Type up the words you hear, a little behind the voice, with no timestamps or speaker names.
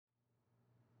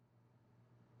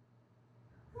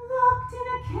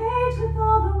with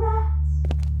all the rats.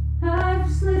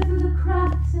 I've slid through the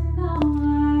cracks and now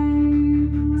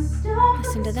I'm stuck.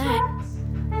 Listen to that.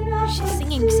 And I She's can't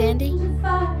singing, Sandy. seem to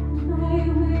find my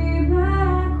way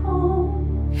back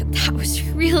home. That was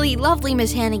really lovely,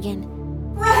 Miss Hannigan.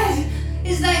 Red,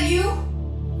 is that you?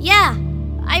 Yeah,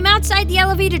 I'm outside the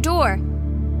elevator door.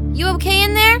 You okay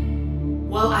in there?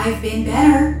 Well, I've been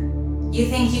better. You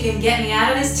think you can get me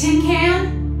out of this tin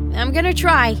can? I'm gonna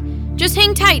try. Just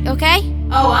hang tight, okay?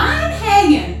 Oh, I'm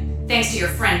hanging. Thanks to your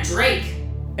friend Drake.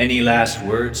 Any last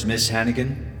words, Miss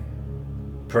Hannigan?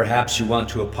 Perhaps you want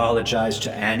to apologize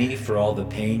to Annie for all the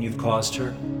pain you've caused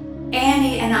her?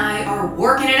 Annie and I are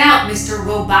working it out, Mr.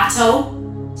 Roboto.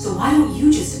 So why don't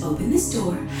you just open this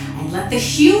door and let the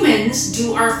humans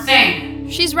do our thing?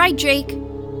 She's right, Drake.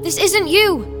 This isn't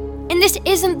you. And this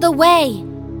isn't the way.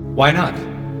 Why not?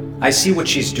 I see what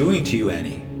she's doing to you,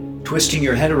 Annie. Twisting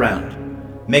your head around,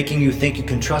 making you think you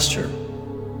can trust her.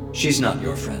 She's not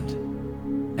your friend.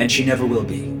 And she never will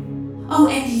be. Oh,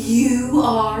 and you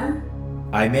are?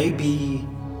 I may be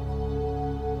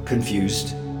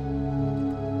confused,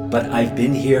 but I've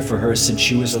been here for her since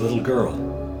she was a little girl.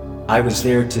 I was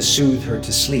there to soothe her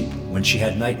to sleep when she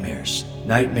had nightmares.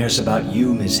 Nightmares about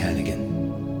you, Miss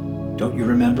Hannigan. Don't you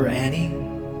remember, Annie?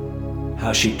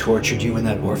 How she tortured you in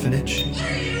that orphanage? What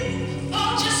are you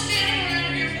all just standing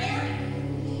around here for?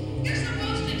 You're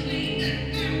supposed to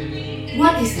clean.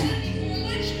 What is that?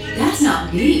 That's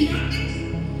not me.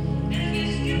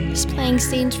 He's playing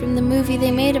scenes from the movie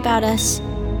they made about us.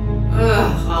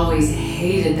 Ugh, always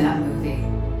hated that movie.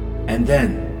 And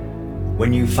then,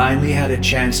 when you finally had a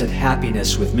chance at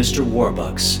happiness with Mr.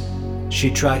 Warbucks,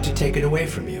 she tried to take it away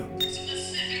from you.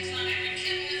 Specifics on every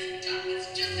kid in this job.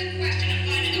 It's just a question of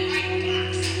finding the right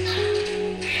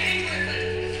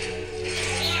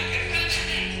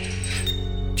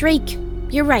box. Drake,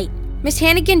 you're right. Miss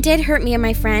Hannigan did hurt me and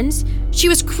my friends. She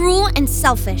was cruel and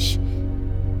selfish.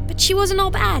 But she wasn't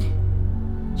all bad.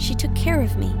 She took care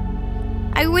of me.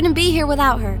 I wouldn't be here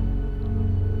without her.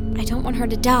 I don't want her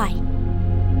to die.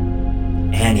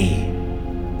 Annie,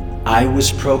 I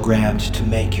was programmed to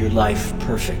make your life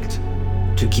perfect,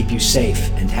 to keep you safe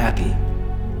and happy.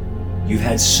 You've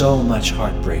had so much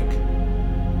heartbreak.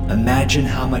 Imagine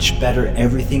how much better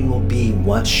everything will be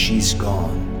once she's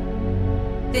gone.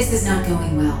 This is not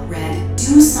going well, Red.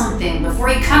 Do something before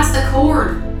he cuts the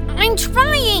cord. I'm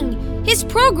trying! His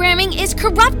programming is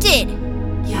corrupted!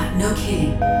 Yeah, no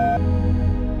kidding.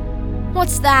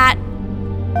 What's that?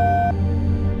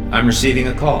 I'm receiving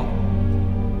a call.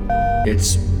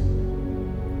 It's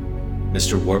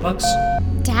Mr. Warbucks?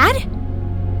 Dad?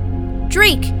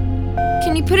 Drake,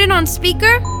 can you put it on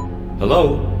speaker?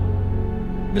 Hello?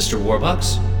 Mr.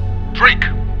 Warbucks? Drake,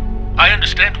 I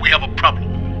understand we have a problem.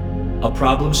 A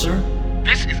problem, sir?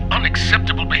 This is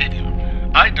unacceptable behavior.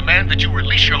 I demand that you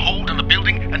release your hold on the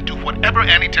building and do whatever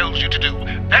Annie tells you to do.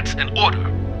 That's an order.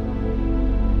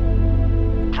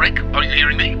 Drake, are you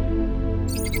hearing me?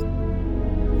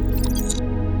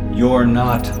 You're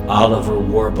not Oliver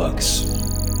Warbucks.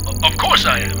 Of course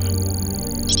I am.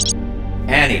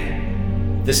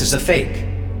 Annie, this is a fake.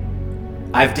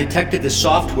 I've detected the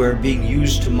software being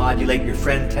used to modulate your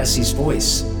friend Tessie's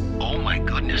voice. Oh my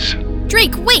goodness.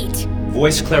 Drake, wait!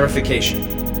 Voice clarification.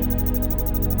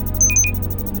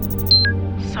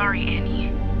 Sorry,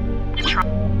 Annie.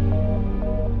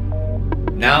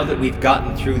 Now that we've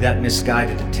gotten through that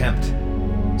misguided attempt,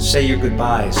 say your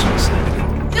goodbyes, Miss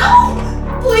Hannigan. No!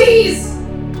 Please!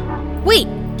 Wait!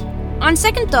 On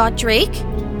second thought, Drake,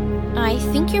 I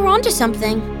think you're onto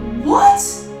something. What?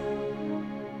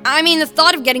 I mean, the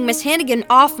thought of getting Miss Hannigan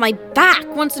off my back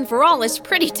once and for all is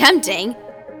pretty tempting.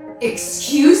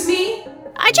 Excuse me?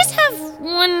 I just have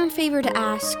one favor to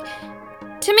ask.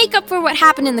 To make up for what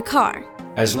happened in the car.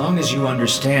 As long as you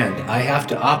understand, I have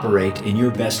to operate in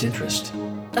your best interest.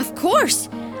 Of course!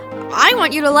 I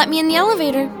want you to let me in the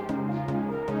elevator.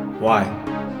 Why?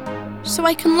 So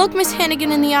I can look Miss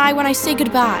Hannigan in the eye when I say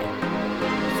goodbye.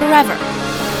 Forever.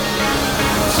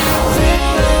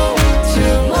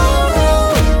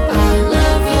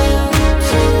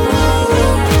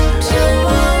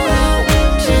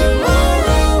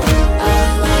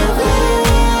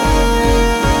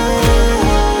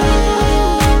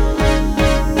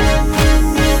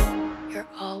 You're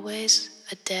always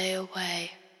a day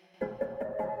away.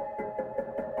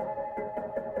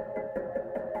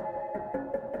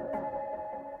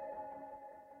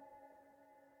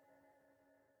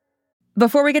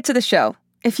 Before we get to the show,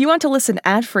 if you want to listen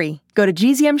ad-free, go to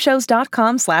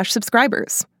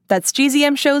gzmshows.com/subscribers. That's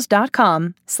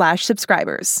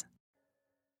gzmshows.com/subscribers.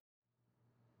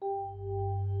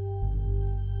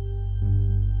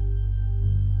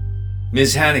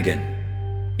 Ms. Hannigan,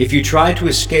 If you try to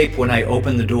escape when I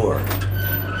open the door,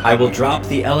 I will drop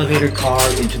the elevator car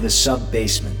into the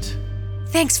sub-basement.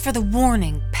 Thanks for the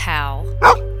warning, pal.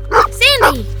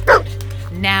 Sandy!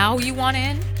 Now you want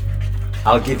in?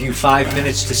 I'll give you 5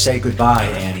 minutes to say goodbye,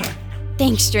 Annie.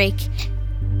 Thanks, Drake.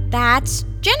 That's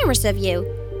generous of you.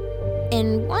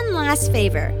 And one last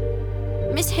favor.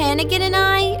 Miss Hannigan and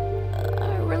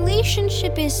our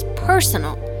relationship is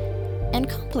personal and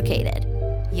complicated.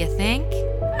 You think?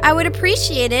 I would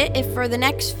appreciate it if for the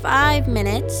next 5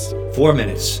 minutes... 4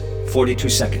 minutes, 42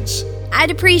 seconds. I'd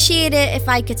appreciate it if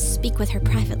I could speak with her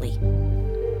privately.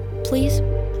 Please?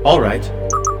 All right.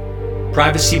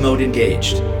 Privacy mode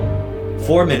engaged.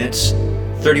 4 minutes,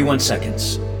 31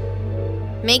 seconds.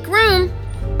 Make room.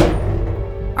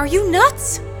 Are you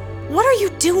nuts? What are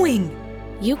you doing?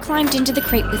 You climbed into the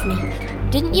crate with me,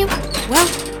 didn't you? Well,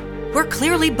 we're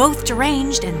clearly both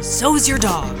deranged, and so's your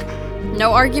dog.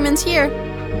 No arguments here.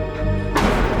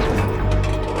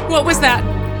 What was that?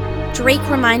 Drake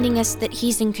reminding us that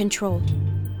he's in control.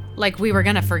 Like we were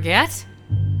gonna forget?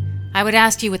 I would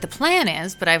ask you what the plan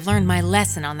is, but I've learned my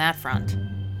lesson on that front.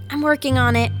 I'm working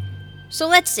on it. So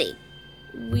let's see.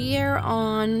 We're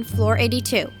on floor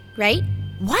 82, right?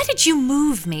 Why did you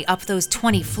move me up those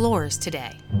 20 floors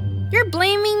today? You're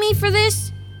blaming me for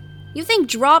this? You think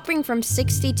dropping from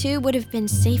 62 would have been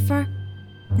safer?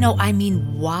 No, I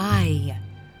mean why?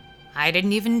 I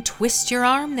didn't even twist your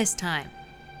arm this time.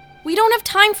 We don't have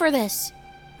time for this.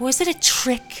 Was it a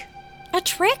trick? A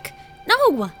trick?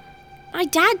 No! My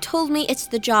dad told me it's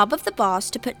the job of the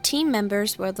boss to put team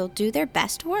members where they'll do their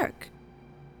best work.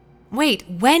 Wait,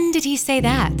 when did he say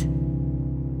that?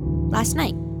 Last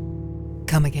night.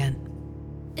 Come again.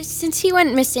 Since he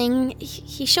went missing,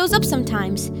 he shows up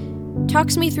sometimes.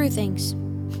 Talks me through things.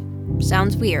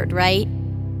 Sounds weird, right?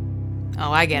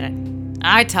 Oh, I get it.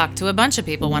 I talked to a bunch of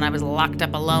people when I was locked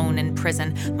up alone in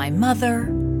prison. My mother,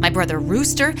 my brother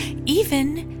Rooster,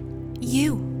 even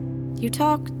you. You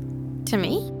talk to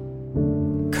me?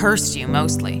 Cursed you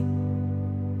mostly.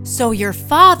 So your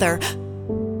father...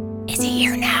 Is he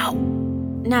here now?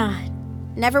 Nah,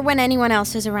 never when anyone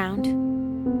else is around.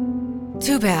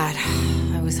 Too bad.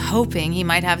 I was hoping he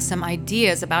might have some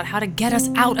ideas about how to get us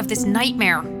out of this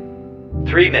nightmare.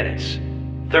 3 minutes,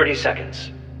 30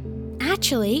 seconds.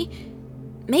 Actually,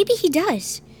 maybe he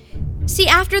does. See,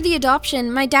 after the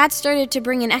adoption, my dad started to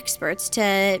bring in experts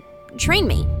to train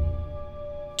me.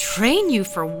 Train you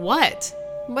for what?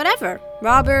 Whatever.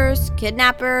 Robbers,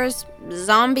 kidnappers,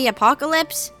 zombie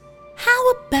apocalypse.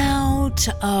 How about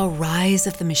a rise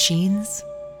of the machines?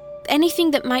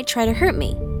 Anything that might try to hurt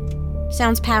me.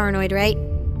 Sounds paranoid, right?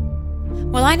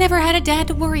 Well, I never had a dad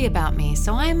to worry about me,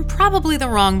 so I'm probably the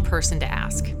wrong person to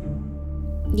ask.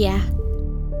 Yeah.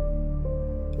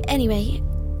 Anyway,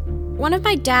 one of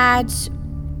my dad's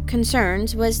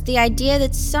concerns was the idea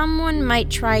that someone might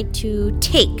try to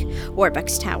take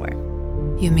Warbucks Tower.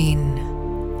 You mean,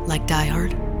 like Die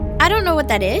Hard? I don't know what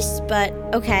that is, but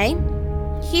okay.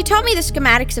 He taught me the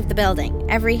schematics of the building,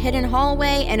 every hidden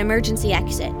hallway and emergency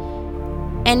exit.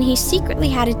 And he secretly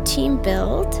had a team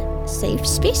build safe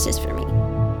spaces for me.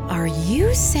 Are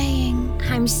you saying...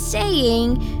 I'm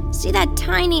saying, see that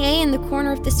tiny A in the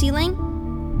corner of the ceiling?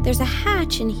 There's a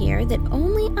hatch in here that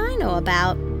only I know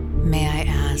about. May I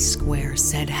ask where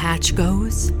said hatch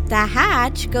goes? The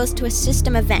hatch goes to a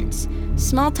system of vents,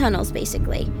 small tunnels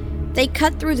basically. They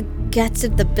cut through the guts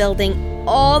of the building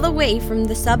all the way from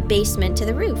the sub-basement to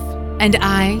the roof. And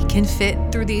I can fit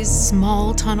through these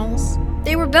small tunnels?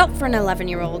 They were built for an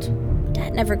 11-year-old.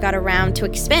 Dad never got around to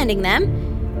expanding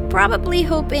them, probably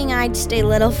hoping I'd stay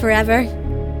little forever.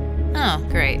 Oh,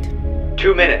 great.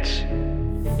 2 minutes.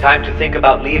 Time to think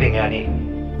about leaving, Annie.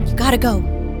 You gotta go.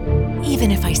 Even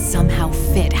if I somehow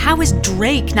fit, how is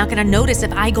Drake not gonna notice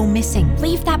if I go missing?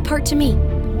 Leave that part to me,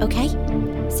 okay?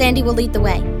 Sandy will lead the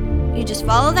way. You just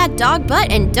follow that dog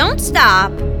butt and don't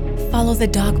stop. Follow the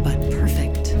dog butt,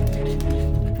 perfect.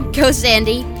 Go,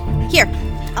 Sandy. Here,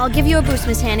 I'll give you a boost,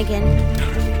 Miss Hannigan.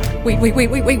 Wait.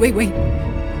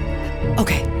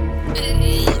 Okay.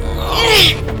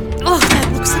 Oh,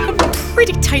 that looks like a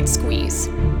pretty tight squeeze.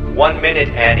 1 minute,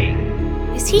 Annie.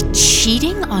 Is he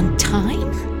cheating on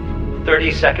time?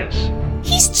 30 seconds.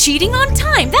 He's cheating on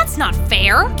time! That's not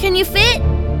fair! Can you fit?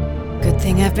 Good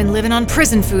thing I've been living on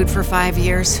prison food for 5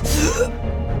 years.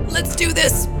 Let's do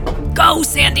this! Go,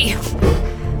 Sandy!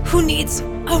 Who needs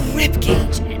a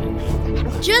ribcage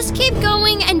anyway? Just keep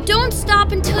going and don't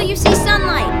stop until you see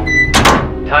sunlight.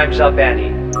 Time's up,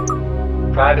 Annie.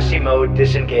 Privacy mode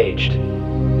disengaged.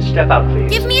 Step out, please.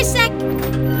 Give me a sec.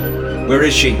 Where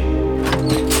is she?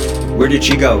 Where did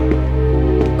she go?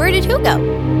 Where did who go?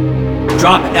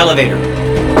 Drop elevator.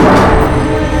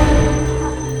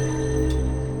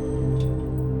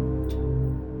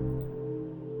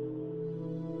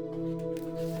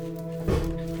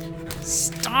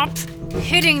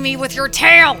 hitting me with your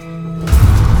tail!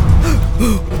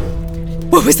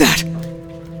 What was that?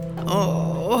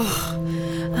 Oh,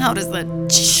 how does that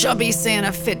chubby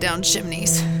Santa fit down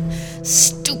chimneys?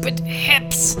 Stupid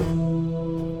hips!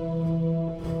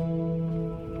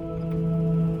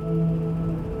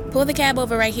 Pull the cab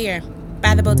over right here,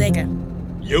 by the bodega.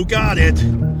 You got it.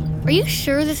 Are you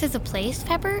sure this is a place,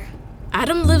 Pepper?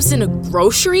 Adam lives in a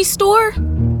grocery store?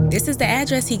 This is the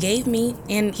address he gave me,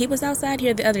 and he was outside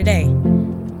here the other day.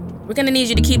 We're gonna need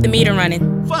you to keep the meter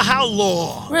running. For how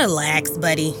long? Relax,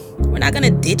 buddy. We're not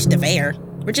gonna ditch the fare.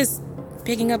 We're just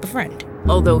picking up a friend.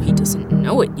 Although he doesn't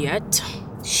know it yet.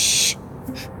 Shh.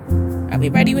 Are we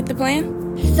ready with the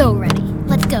plan? So ready.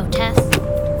 Let's go, Tess.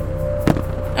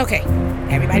 Okay.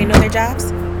 Everybody know their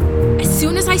jobs? As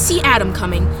soon as I see Adam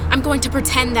coming, I'm going to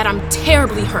pretend that I'm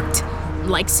terribly hurt.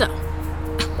 Like so.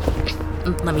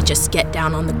 Let me just get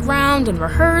down on the ground and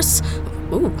rehearse.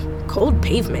 Ooh, cold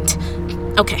pavement.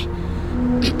 Okay.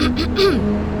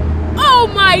 Oh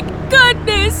my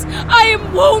goodness! I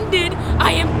am wounded!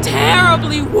 I am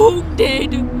terribly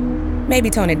wounded! Maybe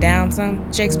tone it down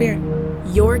some, Shakespeare.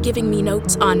 You're giving me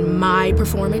notes on my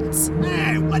performance?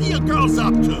 Hey, what are you girls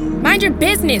up to? Mind your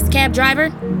business, cab driver.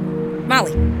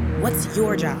 Molly, what's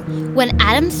your job? When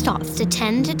Adam stops to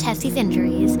tend to Tessie's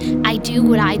injuries, I do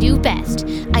what I do best.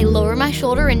 I lower my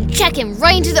shoulder and check him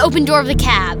right into the open door of the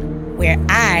cab. Where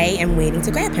I am waiting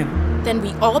to grab him. Then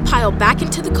we all pile back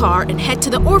into the car and head to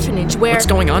the orphanage where— What's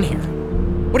going on here?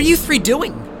 What are you three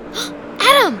doing?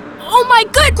 Adam! Oh my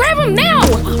god, grab him now!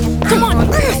 Come on,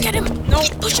 get him! No,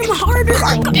 push him harder!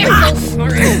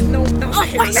 No.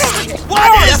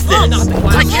 What is this?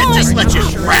 I can't just let you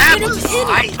grab him.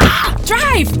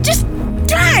 Drive! Just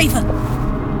drive!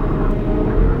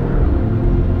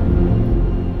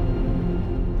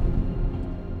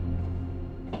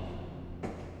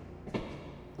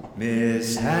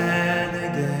 Miss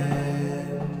Hannigan,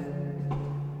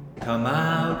 come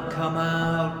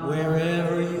out,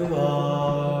 wherever you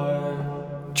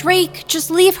are. Drake,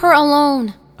 just leave her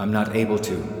alone. I'm not able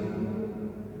to.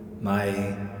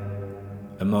 My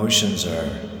emotions are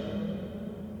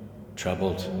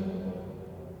troubled.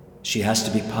 She has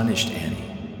to be punished,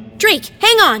 Annie. Drake,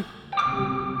 hang on!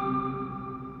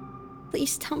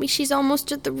 Please tell me she's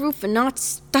almost at the roof and not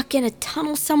stuck in a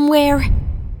tunnel somewhere.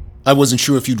 I wasn't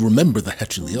sure if you'd remember the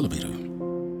hatch in the elevator.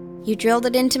 You drilled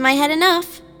it into my head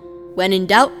enough. When in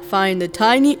doubt, find the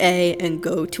tiny A and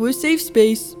go to a safe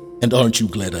space. And aren't you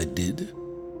glad I did?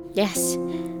 Yes.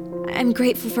 I'm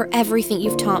grateful for everything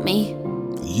you've taught me.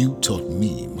 You taught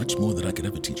me much more than I could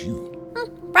ever teach you.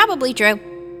 Probably true.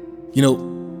 You know,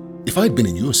 if I'd been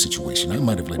in your situation, I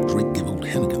might have let Drake give old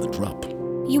Hannigan the drop.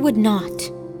 You would not.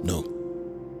 No.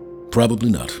 Probably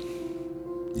not.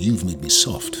 You've made me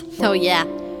soft. Oh yeah.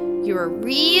 You're a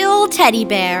real teddy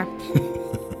bear.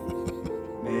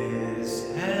 Miss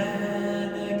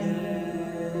Hannigan.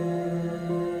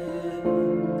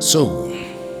 So,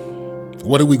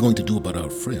 what are we going to do about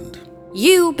our friend?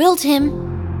 You built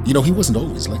him. You know, he wasn't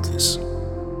always like this.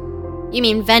 You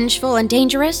mean vengeful and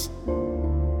dangerous?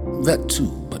 That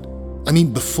too, but I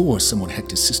mean before someone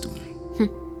hacked his system.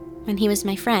 When he was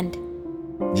my friend.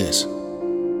 Yes.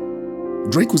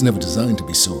 Drake was never designed to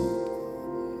be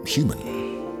so human.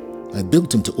 I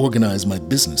built him to organize my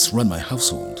business, run my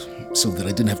household, so that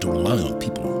I didn't have to rely on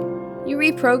people. You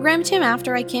reprogrammed him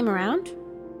after I came around?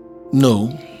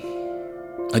 No,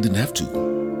 I didn't have to.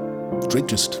 Drake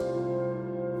just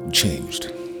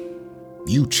changed.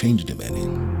 You changed him, Annie.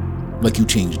 Like you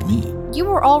changed me. You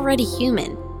were already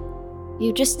human.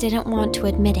 You just didn't want to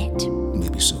admit it.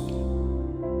 Maybe so.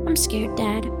 I'm scared,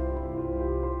 Dad.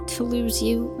 To lose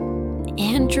you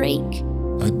and Drake.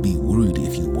 I'd be worried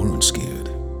if you weren't scared.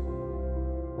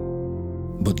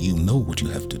 But you know what you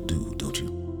have to do, don't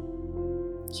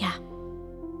you? Yeah.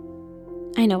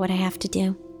 I know what I have to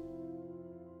do.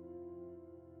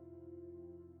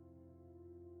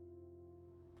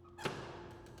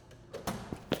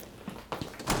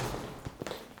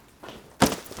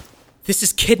 This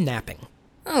is kidnapping.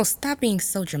 Oh, stop being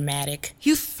so dramatic.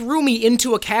 You threw me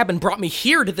into a cab and brought me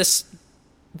here to this...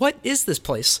 What is this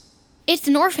place? It's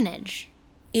an orphanage.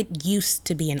 It used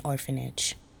to be an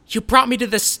orphanage. You brought me to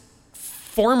this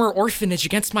former orphanage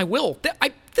against my will.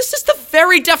 This is the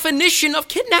very definition of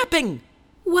kidnapping.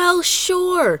 Well,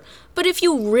 sure. But if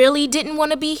you really didn't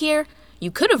want to be here,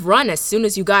 you could have run as soon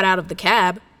as you got out of the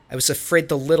cab. I was afraid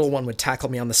the little one would tackle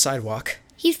me on the sidewalk.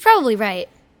 He's probably right.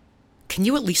 Can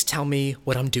you at least tell me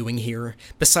what I'm doing here,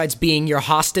 besides being your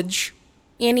hostage?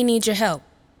 Annie needs your help.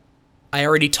 I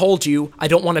already told you I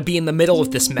don't want to be in the middle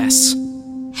of this mess.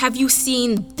 Have you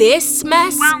seen this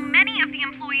mess? While many of the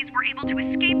employees were able to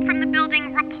escape from the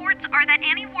building. Reports are that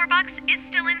Annie Warbucks is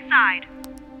still inside.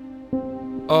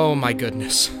 Oh my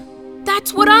goodness.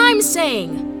 That's what I'm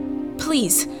saying.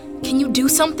 Please, can you do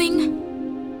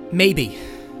something? Maybe.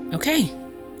 Okay.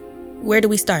 Where do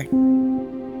we start?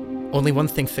 Only one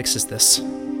thing fixes this.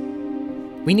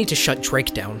 We need to shut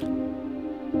Drake down.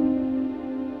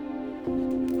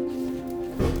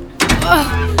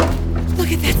 Oh,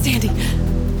 look at that, Sandy.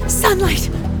 Sunlight.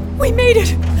 We made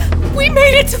it. We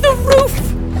made it to the roof.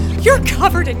 You're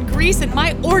covered in grease and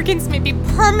my organs may be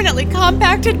permanently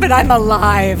compacted, but I'm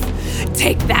alive.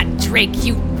 Take that, Drake,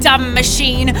 you dumb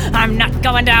machine. I'm not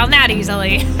going down that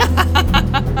easily.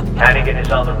 Hannigan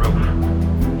is on the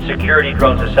roof. Security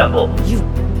drones assembled. You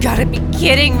gotta be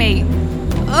kidding me.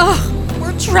 Ugh,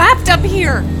 we're trapped up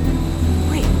here.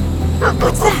 Wait,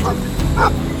 what's that?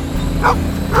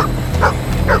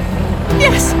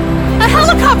 Yes, a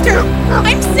helicopter.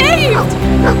 I'm saved.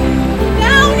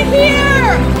 Down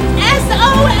here.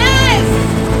 SOS.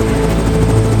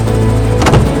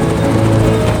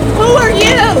 Who are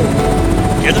you?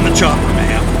 Get in the chopper,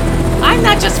 ma'am. I'm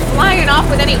not just flying off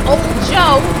with any old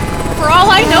Joe. For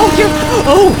all I know, you're...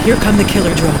 Oh, here come the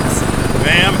killer drones.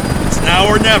 Ma'am, it's now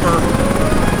or never.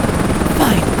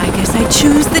 Fine, I guess I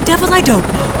choose the devil I don't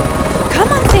know. Come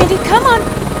on, Sandy, come on.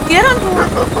 Get on board.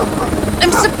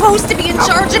 I'm supposed to be in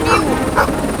charge of you.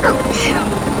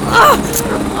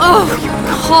 Oh, your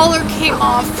collar came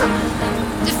off.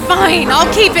 Fine,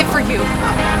 I'll keep it for you.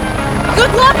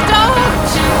 Good luck, dog.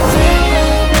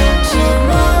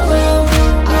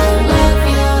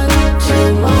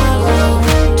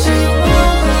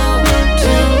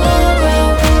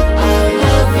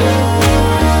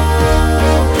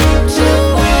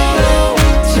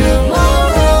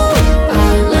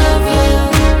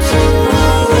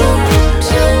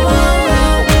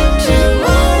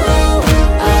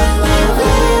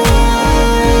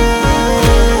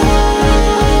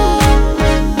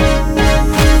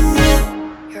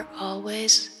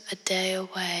 A day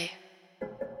away.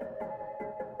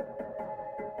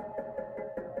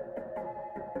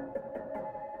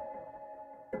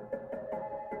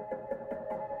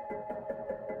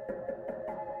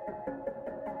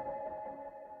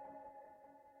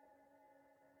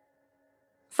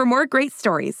 For more great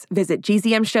stories, visit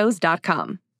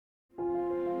gzmshows.com.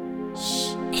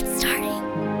 It's starting.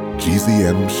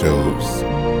 GZM Shows.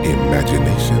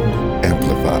 Imagination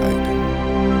Amplified.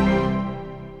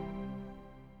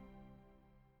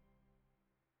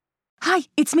 Hi,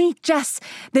 it's me, Jess.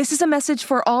 This is a message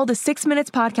for all the 6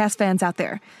 Minutes podcast fans out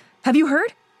there. Have you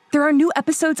heard? There are new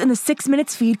episodes in the 6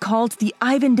 Minutes feed called the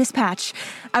Ivan Dispatch.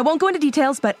 I won't go into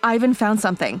details, but Ivan found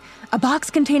something. A box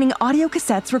containing audio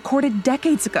cassettes recorded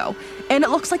decades ago, and it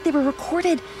looks like they were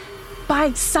recorded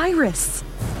by Cyrus.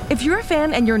 If you're a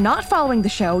fan and you're not following the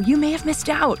show, you may have missed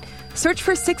out. Search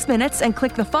for 6 Minutes and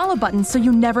click the follow button so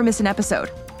you never miss an episode.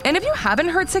 And if you haven't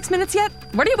heard 6 Minutes yet,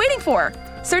 what are you waiting for?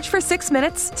 Search for 6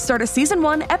 Minutes, start a Season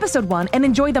 1, Episode 1, and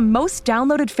enjoy the most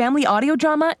downloaded family audio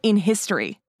drama in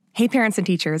history. Hey parents and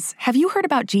teachers, have you heard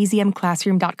about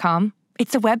gzmclassroom.com?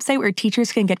 It's a website where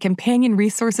teachers can get companion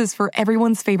resources for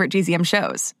everyone's favorite GZM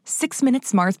shows. 6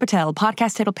 Minutes, Mars Patel,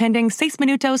 Podcast Title Pending, 6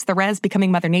 Minutos, The Res,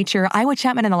 Becoming Mother Nature, Iowa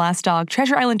Chapman and the Last Dog,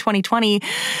 Treasure Island 2020,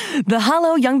 The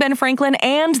Hollow, Young Ben Franklin,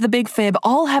 and The Big Fib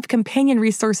all have companion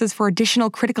resources for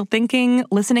additional critical thinking,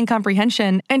 listening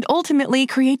comprehension, and ultimately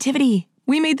creativity.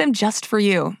 We made them just for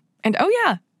you. And oh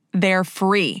yeah, they're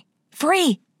free.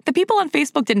 Free! The people on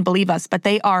Facebook didn't believe us, but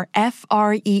they are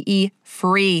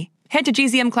free. Head to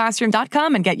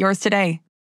gzmclassroom.com and get yours today.